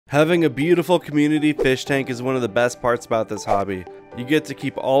Having a beautiful community fish tank is one of the best parts about this hobby. You get to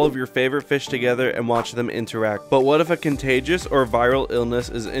keep all of your favorite fish together and watch them interact. But what if a contagious or viral illness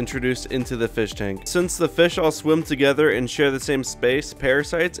is introduced into the fish tank? Since the fish all swim together and share the same space,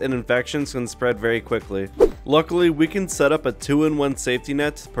 parasites and infections can spread very quickly. Luckily, we can set up a 2-in-1 safety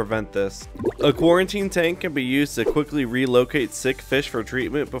net to prevent this. A quarantine tank can be used to quickly relocate sick fish for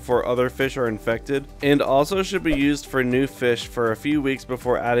treatment before other fish are infected, and also should be used for new fish for a few weeks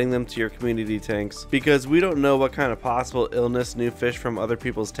before adding them to your community tanks, because we don't know what kind of possible illness new fish from other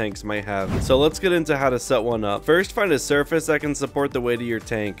people's tanks might have. So let's get into how to set one up. First, find a surface that can support the weight of your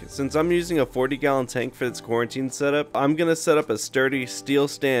tank. Since I'm using a 40-gallon tank for this quarantine setup, I'm gonna set up a sturdy steel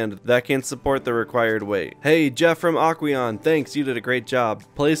stand that can support the required weight. Hey, Jeff from Aquarium, thanks, you did a great job.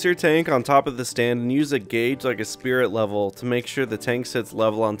 Place your tank on top of the stand and use a gauge like a spirit level to make sure the tank sits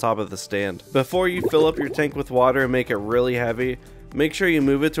level on top of the stand. Before you fill up your tank with water and make it really heavy, make sure you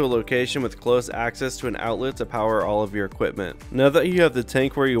move it to a location with close access to an outlet to power all of your equipment. Now that you have the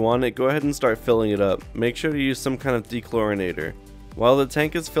tank where you want it, go ahead and start filling it up. Make sure to use some kind of dechlorinator. While the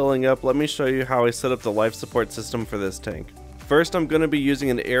tank is filling up, let me show you how I set up the life support system for this tank. First, I'm going to be using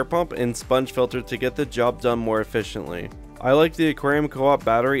an air pump and sponge filter to get the job done more efficiently. I like the Aquarium Co-op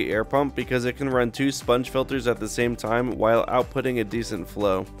battery air pump because it can run 2 sponge filters at the same time while outputting a decent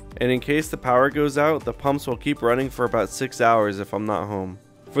flow. And in case the power goes out, the pumps will keep running for about 6 hours if I'm not home.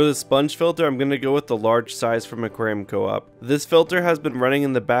 For the sponge filter, I'm going to go with the large size from Aquarium Co-op. This filter has been running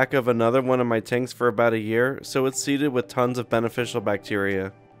in the back of another one of my tanks for about a year, so it's seeded with tons of beneficial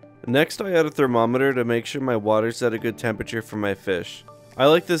bacteria. Next, I add a thermometer to make sure my water's at a good temperature for my fish. I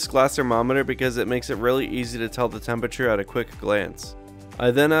like this glass thermometer because it makes it really easy to tell the temperature at a quick glance.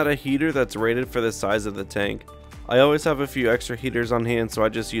 I then add a heater that's rated for the size of the tank. I always have a few extra heaters on hand, so I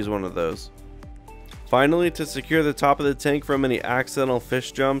just use one of those. Finally, to secure the top of the tank from any accidental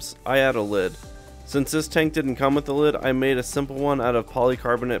fish jumps, I add a lid. Since this tank didn't come with a lid, I made a simple one out of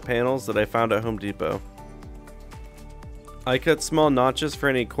polycarbonate panels that I found at Home Depot. I cut small notches for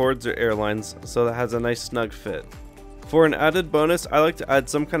any cords or air lines so that it has a nice snug fit. For an added bonus, I like to add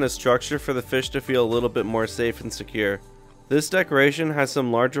some kind of structure for the fish to feel a little bit more safe and secure. This decoration has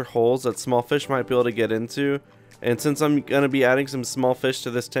some larger holes that small fish might be able to get into, and since I'm going to be adding some small fish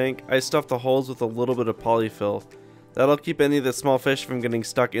to this tank, I stuffed the holes with a little bit of polyfill. That'll keep any of the small fish from getting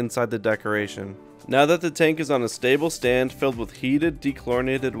stuck inside the decoration. Now that the tank is on a stable stand filled with heated,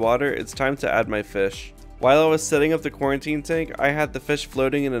 dechlorinated water, it's time to add my fish. While I was setting up the quarantine tank, I had the fish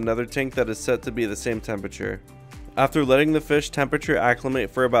floating in another tank that is set to be the same temperature. After letting the fish temperature acclimate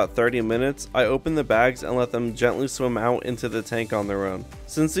for about 30 minutes, I opened the bags and let them gently swim out into the tank on their own.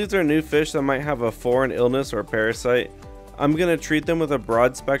 Since these are new fish that might have a foreign illness or parasite, I'm going to treat them with a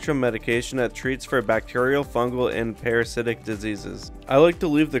broad spectrum medication that treats for bacterial, fungal, and parasitic diseases. I like to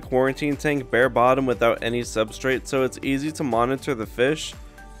leave the quarantine tank bare bottom without any substrate so it's easy to monitor the fish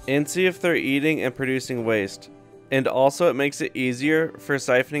and see if they're eating and producing waste. And also it makes it easier for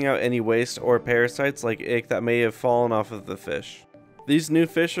siphoning out any waste or parasites like ick that may have fallen off of the fish. These new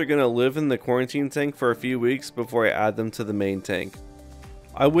fish are going to live in the quarantine tank for a few weeks before I add them to the main tank.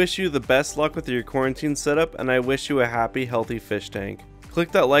 I wish you the best luck with your quarantine setup, and I wish you a happy, healthy fish tank. Click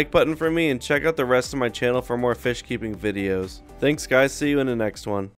that like button for me and check out the rest of my channel for more fish keeping videos. Thanks guys, see you in the next one.